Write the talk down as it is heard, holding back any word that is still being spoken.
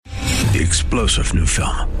The explosive new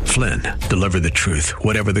film, Flynn, deliver the truth,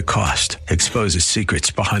 whatever the cost, exposes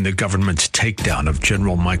secrets behind the government's takedown of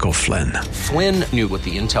General Michael Flynn. Flynn knew what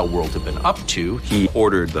the intel world had been up to. He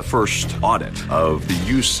ordered the first audit of the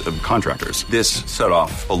use of contractors. This set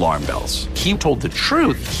off alarm bells. He told the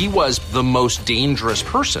truth. He was the most dangerous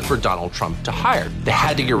person for Donald Trump to hire. They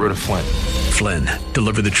had to get rid of Flynn. Flynn,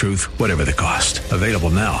 deliver the truth, whatever the cost. Available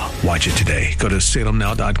now. Watch it today. Go to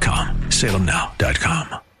salemnow.com.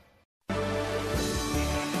 salemnow.com.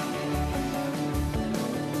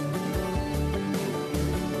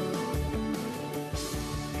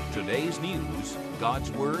 Today's news, God's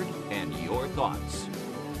Word, and your thoughts.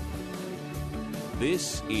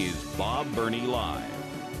 This is Bob Burney Live.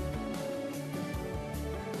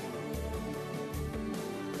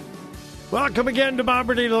 Welcome again to Bob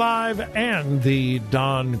Burney Live and the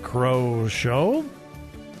Don Crow Show.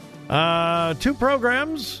 Two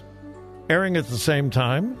programs airing at the same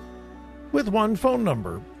time with one phone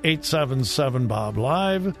number,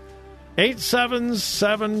 877-BOB-LIVE,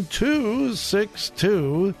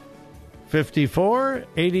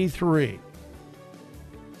 877-262-5483.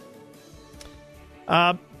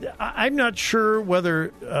 I'm not sure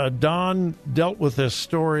whether Don dealt with this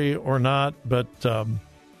story or not, but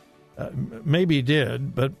maybe he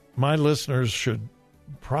did, but my listeners should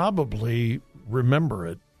probably remember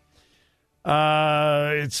it.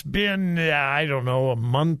 It's been, I don't know, a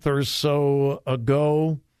month or so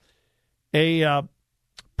ago. A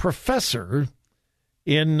professor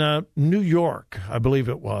in New York, I believe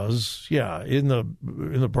it was, in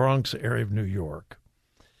the Bronx area of New York,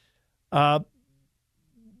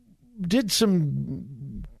 did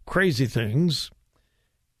some crazy things,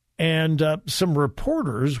 and some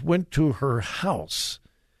reporters went to her house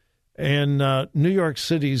in New York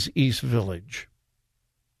City's East Village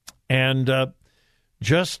and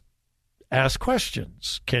just asked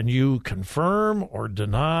questions. Can you confirm or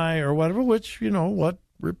deny or whatever, which, you know, what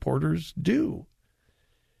reporters do.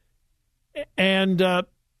 And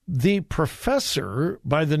the professor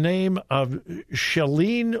by the name of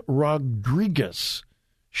Shalene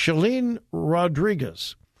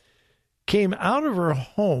Rodriguez came out of her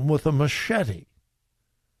home with a machete.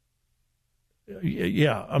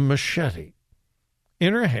 Yeah, a machete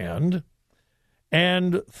in her hand,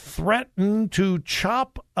 and threatened to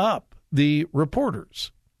chop up the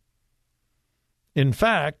reporters. In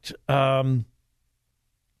fact,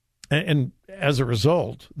 and as a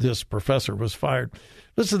result, this professor was fired.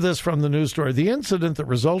 Listen to this from the news story. The incident that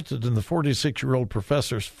resulted in the 46-year-old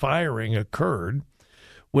professor's firing occurred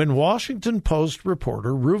when Washington Post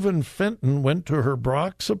reporter Reuven Fenton went to her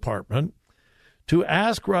Bronx apartment to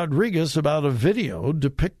ask Rodriguez about a video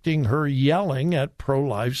depicting her yelling at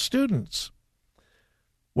pro-life students.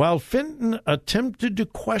 While Fenton attempted to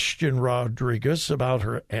question Rodriguez about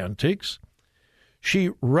her antics,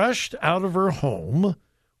 she rushed out of her home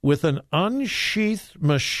with an unsheathed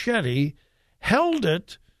machete, held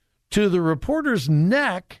it to the reporter's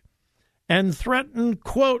neck, and threatened,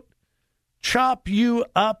 quote, chop you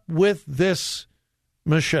up with this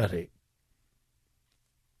machete.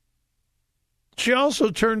 She also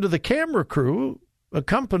turned to the camera crew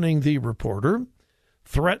accompanying the reporter,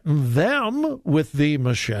 threatened them with the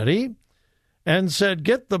machete, and said,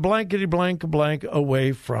 get the blankety blank blank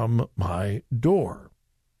away from my door.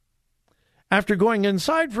 After going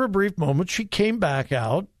inside for a brief moment, she came back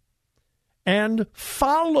out and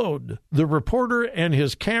followed the reporter and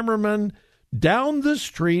his cameraman down the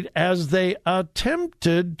street as they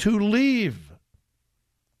attempted to leave.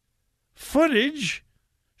 Footage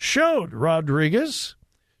showed Rodriguez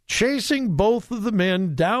chasing both of the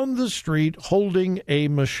men down the street holding a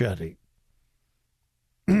machete.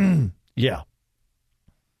 Yeah.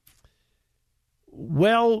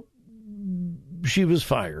 Well, she was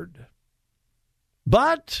fired.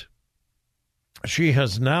 But she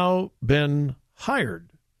has now been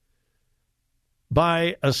hired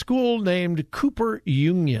by a school named Cooper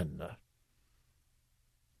Union.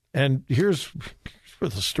 And here's where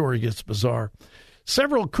the story gets bizarre.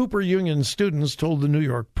 Several Cooper Union students told the New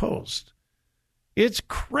York Post, it's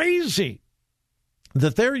crazy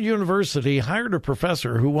that their university hired a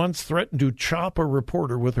professor who once threatened to chop a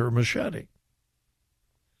reporter with her machete.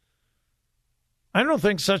 I don't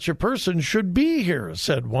think such a person should be here,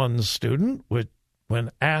 said one student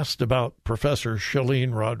when asked about Professor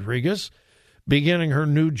Shalene Rodriguez beginning her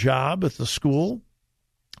new job at the school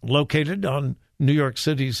located on New York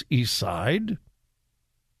City's East Side.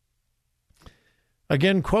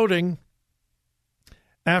 Again, quoting,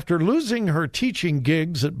 after losing her teaching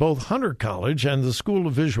gigs at both Hunter College and the School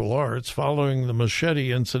of Visual Arts following the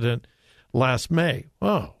machete incident last May.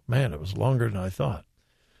 Oh, man, it was longer than I thought.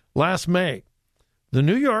 last May. The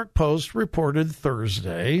New York Post reported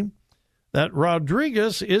Thursday that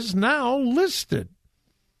Rodriguez is now listed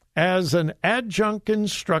as an adjunct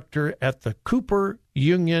instructor at the Cooper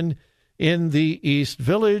Union in the East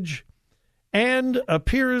Village and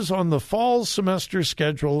appears on the fall semester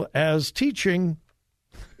schedule as teaching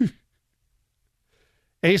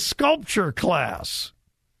a sculpture class.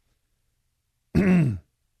 I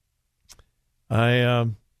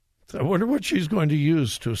wonder what she's going to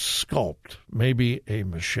use to sculpt. Maybe a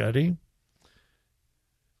machete?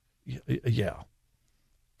 Yeah.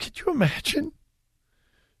 Could you imagine?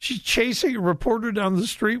 She's chasing a reporter down the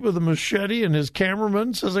street with a machete, and his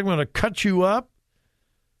cameraman says, I'm going to cut you up.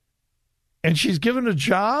 And she's given a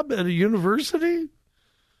job at a university?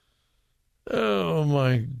 Oh,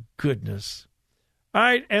 my goodness. All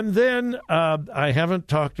right, and then I haven't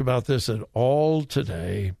talked about this at all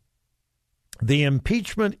today. The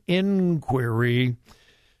impeachment inquiry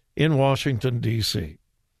in Washington, D.C.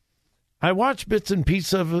 I watched bits and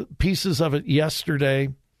pieces of it yesterday,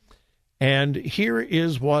 and here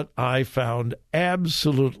is what I found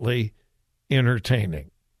absolutely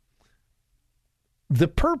entertaining. The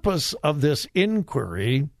purpose of this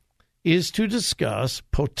inquiry is to discuss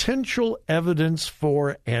potential evidence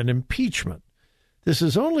for an impeachment. This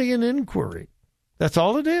is only an inquiry. That's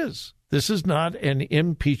all it is. This is not an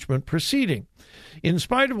impeachment proceeding. In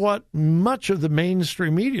spite of what much of the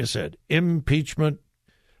mainstream media said, impeachment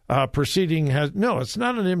proceeding has... No, it's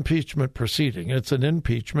not an impeachment proceeding. It's an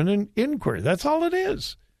impeachment inquiry. That's all it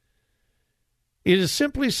is. It is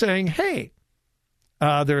simply saying, hey,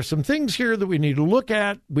 there are some things here that we need to look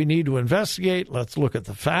at. We need to investigate. Let's look at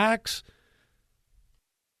the facts.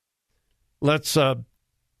 Let's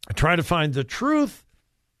try to find the truth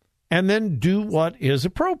and then do what is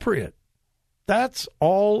appropriate. That's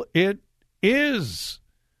all it is.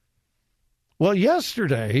 Well,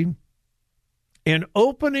 yesterday, in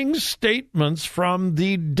opening statements from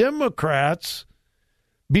the Democrats,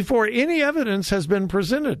 before any evidence has been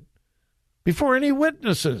presented, before any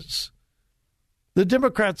witnesses, the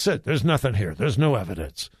Democrats said, there's nothing here. There's no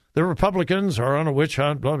evidence. The Republicans are on a witch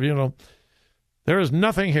hunt, blah, you know. There is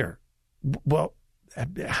nothing here. Well,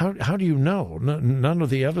 how do you know? None of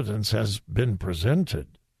the evidence has been presented.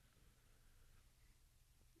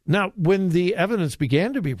 Now, when the evidence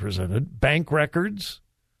began to be presented, bank records,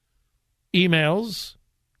 emails,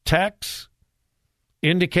 texts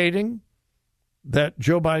indicating that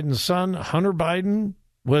Joe Biden's son, Hunter Biden,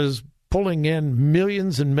 was pulling in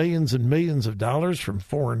millions and millions and millions of dollars from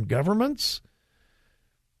foreign governments,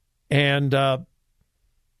 and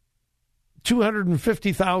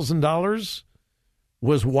 $250,000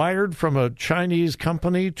 was wired from a Chinese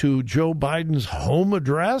company to Joe Biden's home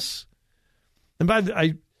address. And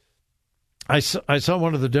I saw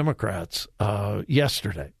one of the Democrats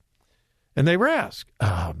yesterday, and they were asked,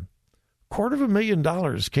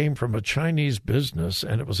 $250,000 came from a Chinese business,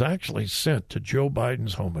 and it was actually sent to Joe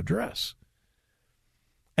Biden's home address.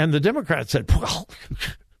 And the Democrats said, well,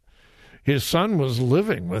 his son was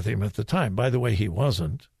living with him at the time. By the way, he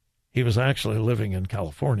wasn't. He was actually living in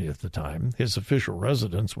California at the time. His official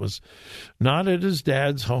residence was not at his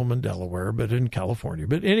dad's home in Delaware, but in California.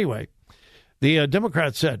 But anyway, the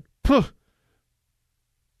Democrats said,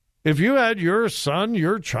 if you had your son,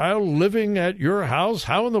 your child living at your house,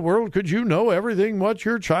 how in the world could you know everything what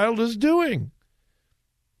your child is doing?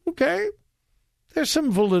 Okay, there's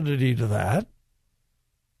some validity to that.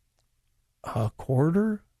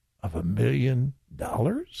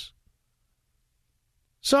 $250,000?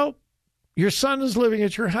 So your son is living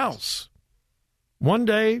at your house. One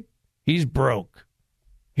day, he's broke.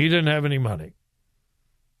 He didn't have any money.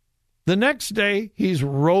 The next day, he's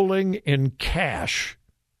rolling in cash.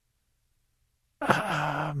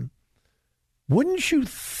 Wouldn't you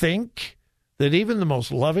think that even the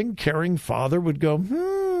most loving, caring father would go,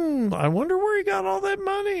 I wonder where he got all that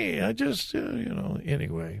money? I just,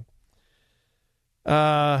 anyway.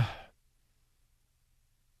 Have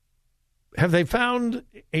they found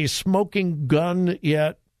a smoking gun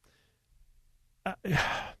yet?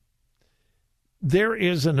 There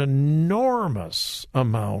is an enormous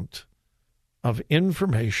amount of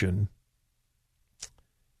information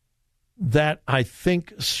that I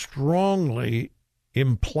think strongly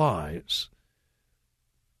implies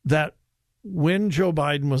that when Joe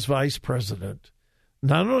Biden was vice president,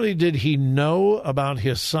 not only did he know about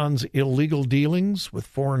his son's illegal dealings with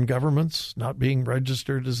foreign governments, not being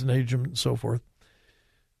registered as an agent and so forth,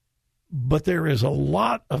 but there is a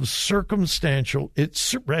lot of circumstantial,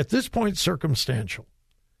 it's at this point circumstantial,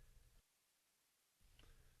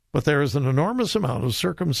 but there is an enormous amount of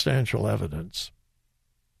circumstantial evidence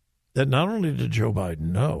that not only did Joe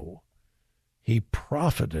Biden know, he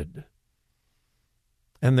profited.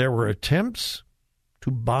 And there were attempts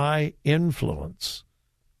to buy influence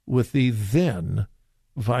with the then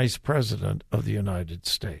Vice President of the United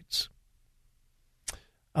States.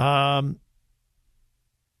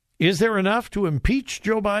 Is there enough to impeach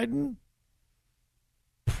Joe Biden?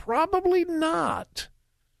 Probably not.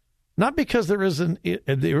 Not because there isn't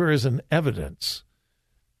evidence.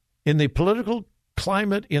 In the political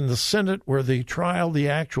climate in the Senate where the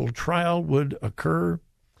actual trial would occur,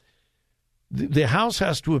 the House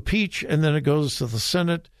has to impeach, and then it goes to the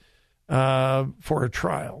Senate for a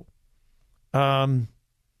trial. Now,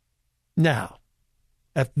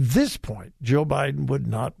 at this point, Joe Biden would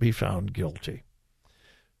not be found guilty.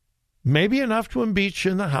 Maybe enough to impeach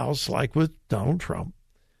in the House, like with Donald Trump,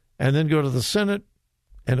 and then go to the Senate,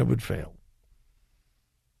 and it would fail.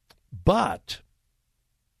 But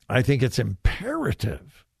I think it's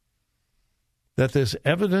imperative that this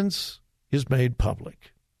evidence is made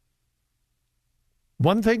public.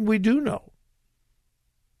 One thing we do know,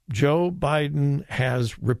 Joe Biden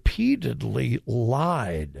has repeatedly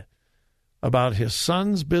lied about his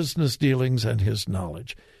son's business dealings and his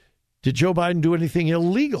knowledge. Did Joe Biden do anything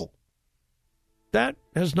illegal? That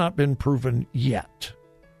has not been proven yet.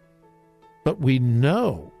 But we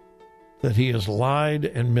know that he has lied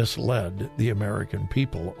and misled the American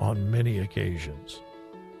people on many occasions.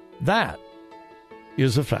 That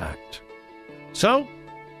is a fact. So,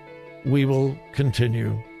 we will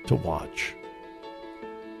continue to watch.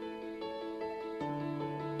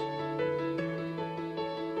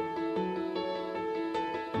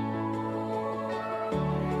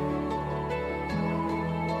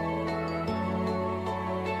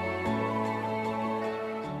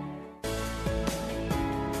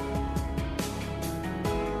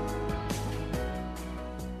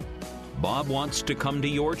 Bob wants to come to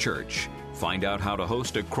your church. Find out how to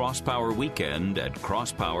host a Crosspower weekend at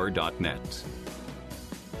crosspower.net.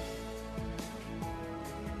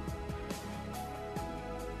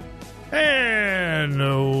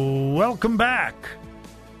 And welcome back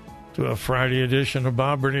to a Friday edition of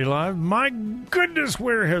Bob Burney Live. My goodness,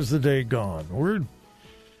 where has the day gone? We're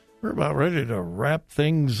about ready to wrap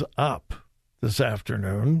things up this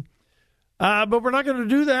afternoon. But we're not going to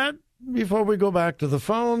do that before we go back to the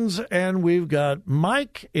phones, and we've got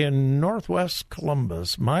Mike in Northwest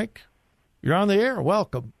Columbus. Mike, you're on the air.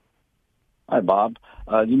 Welcome. Hi, Bob.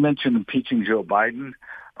 You mentioned impeaching Joe Biden.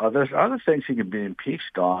 There's other things he can be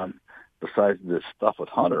impeached on besides this stuff with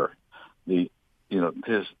Hunter. His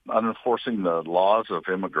unenforcing the laws of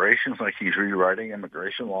immigration, like he's rewriting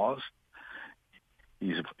immigration laws.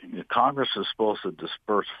 Congress is supposed to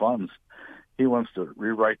disperse funds. He wants to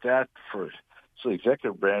rewrite that so the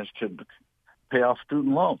executive branch could pay off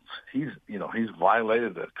student loans. He's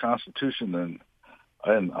violated the Constitution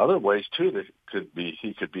and other ways too that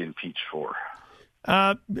he could be impeached for.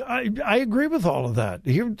 I agree with all of that.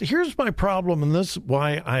 Here's my problem, and this is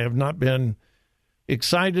why I have not been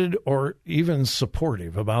excited or even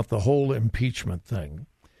supportive about the whole impeachment thing.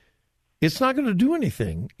 It's not going to do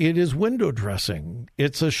anything. It is window dressing.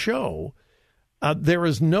 It's a show. There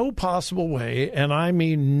is no possible way, and I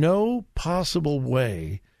mean no possible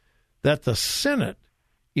way, that the Senate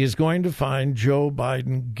is going to find Joe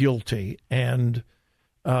Biden guilty and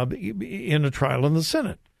in a trial in the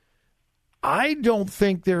Senate. I don't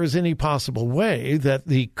think there is any possible way that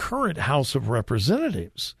the current House of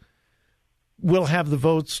Representatives will have the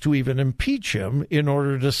votes to even impeach him in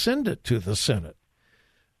order to send it to the Senate.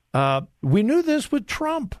 We knew this with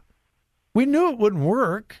Trump. We knew it wouldn't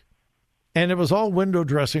work. And it was all window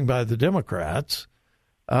dressing by the Democrats.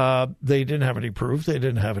 They didn't have any proof. They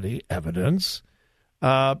didn't have any evidence.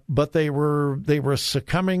 But they were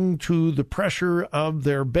succumbing to the pressure of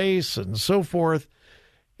their base and so forth.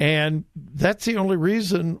 And that's the only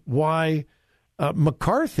reason why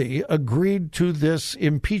McCarthy agreed to this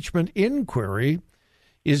impeachment inquiry,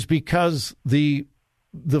 is because the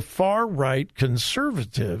far-right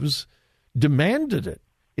conservatives demanded it.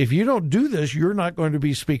 If you don't do this, you're not going to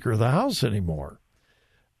be Speaker of the House anymore.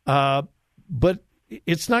 But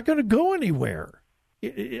it's not going to go anywhere.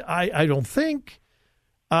 I don't think.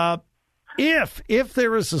 If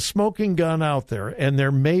there is a smoking gun out there, and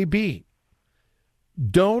there may be,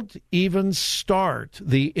 don't even start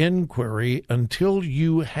the inquiry until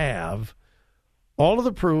you have all of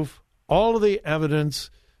the proof, all of the evidence,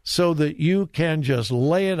 so that you can just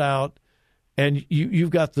lay it out. And you've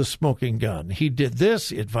got the smoking gun. He did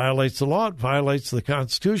this. It violates the law. It violates the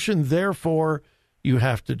Constitution. Therefore, you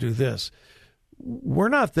have to do this. We're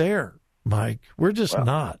not there, Mike. We're just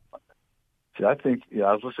not. See, I think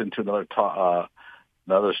I was listening to another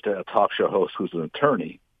another talk show host who's an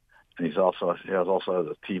attorney, and he also has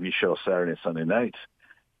a TV show Saturday and Sunday nights.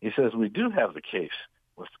 He says we do have the case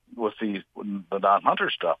with the non-Hunter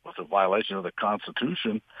stuff, with the violation of the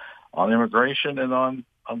Constitution on immigration and on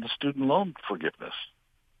the student loan forgiveness.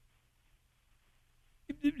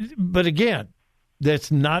 But again,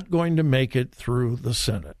 that's not going to make it through the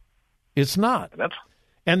Senate. It's not.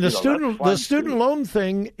 And the student loan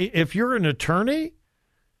thing, if you're an attorney,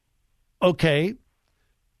 okay,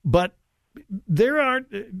 but there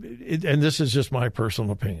aren't, and this is just my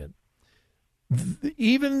personal opinion,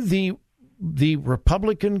 even the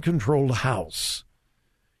Republican-controlled House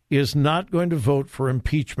is not going to vote for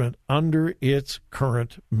impeachment under its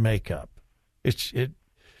current makeup. It's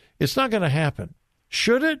not going to happen.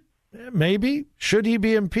 Should it? Maybe. Should he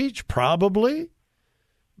be impeached? Probably.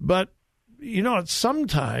 But,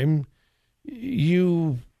 sometimes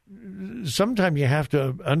you have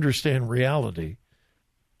to understand reality.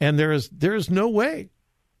 And there is no way.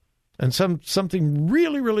 And something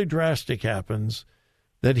really, really drastic happens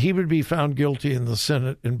that he would be found guilty in the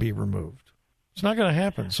Senate and be removed. It's not going to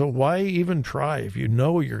happen. So why even try if you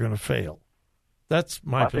know you're going to fail? That's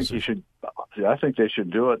my position. I think they should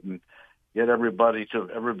do it and get everybody.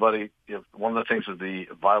 If one of the things with the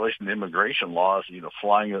violation of immigration laws,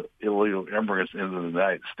 flying illegal immigrants into the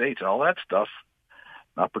United States and all that stuff,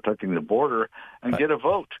 not protecting the border, and get a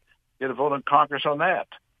vote in Congress on that.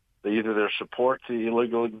 They either support the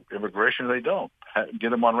illegal immigration or they don't.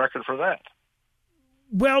 Get them on record for that.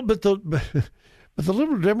 Well, but the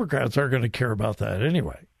liberal Democrats aren't going to care about that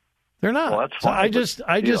anyway. They're not. Well, that's fine, so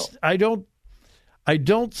I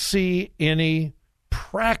don't see any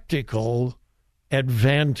practical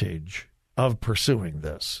advantage of pursuing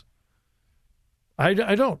this. I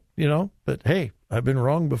don't, but hey, I've been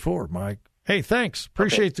wrong before, Mike. Hey, thanks.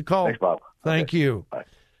 Appreciate the call. Thanks, Bob. Thank you. Bye.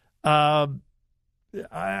 I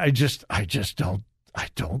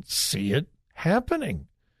don't see it happening.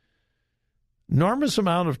 Enormous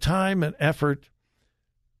amount of time and effort.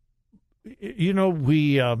 We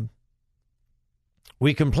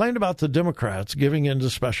complain about the Democrats giving in to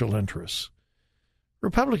special interests.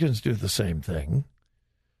 Republicans do the same thing.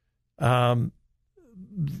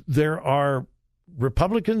 There are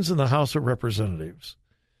Republicans in the House of Representatives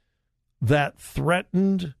that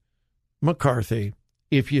threatened McCarthy,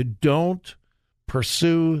 if you don't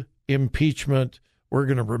pursue impeachment, we're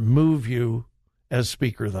going to remove you as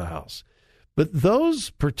Speaker of the House. But those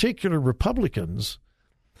particular Republicans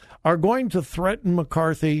are going to threaten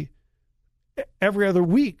McCarthy every other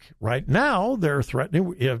week. Right now, they're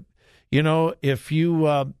threatening, if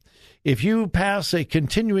you pass a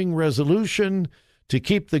continuing resolution to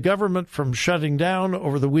keep the government from shutting down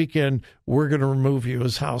over the weekend, we're going to remove you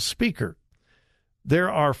as House Speaker.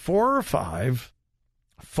 There are 4 or 5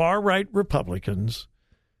 far-right Republicans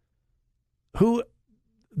who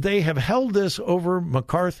they have held this over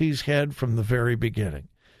McCarthy's head from the very beginning.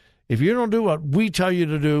 If you don't do what we tell you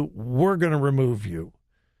to do, we're going to remove you.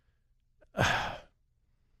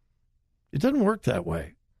 It doesn't work that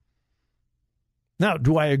way. Now,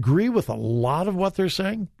 do I agree with a lot of what they're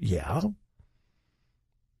saying? Yeah.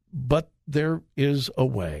 But there is a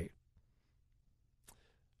way.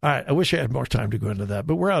 All right, I wish I had more time to go into that,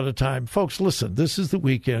 but we're out of time. Folks, listen, this is the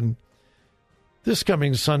weekend. This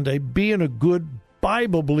coming Sunday, be in a good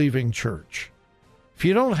Bible-believing church. If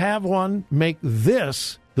you don't have one, make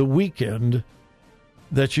this the weekend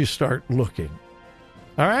that you start looking.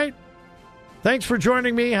 All right? Thanks for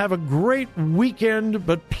joining me. Have a great weekend,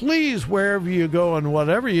 but please, wherever you go and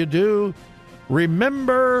whatever you do,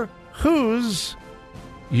 remember whose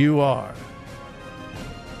you are.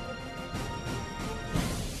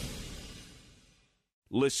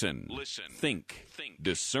 Listen. Think.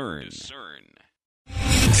 Discern.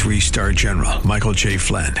 3-star General Michael J.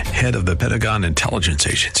 Flynn, head of the Pentagon Intelligence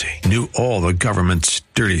Agency, knew all the government's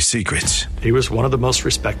dirty secrets. He was one of the most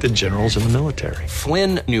respected generals in the military.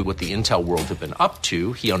 Flynn knew what the intel world had been up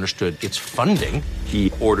to. He understood its funding.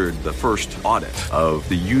 He ordered the first audit of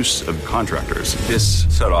the use of contractors. This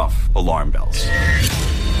set off alarm bells.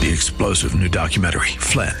 The explosive new documentary,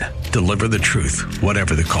 Flynn, Deliver the Truth,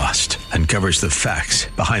 Whatever the Cost, uncovers the facts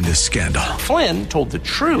behind this scandal. Flynn told the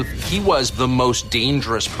truth. He was the most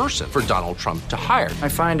dangerous person for Donald Trump to hire. I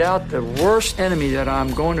find out the worst enemy that I'm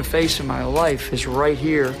going to face in my life is right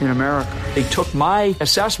here in America. They took my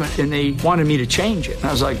assessment and they wanted me to change it. And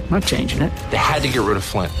I was like, I'm not changing it. They had to get rid of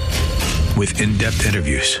Flynn. With in-depth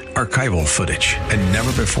interviews, archival footage, and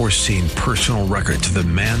never-before-seen personal records of the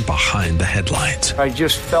man behind the headlines. I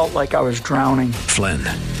just felt like I was drowning. Flynn,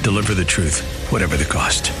 Deliver the Truth, Whatever the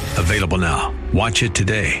Cost. Available now. Watch it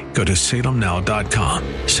today. Go to salemnow.com.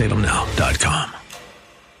 salemnow.com.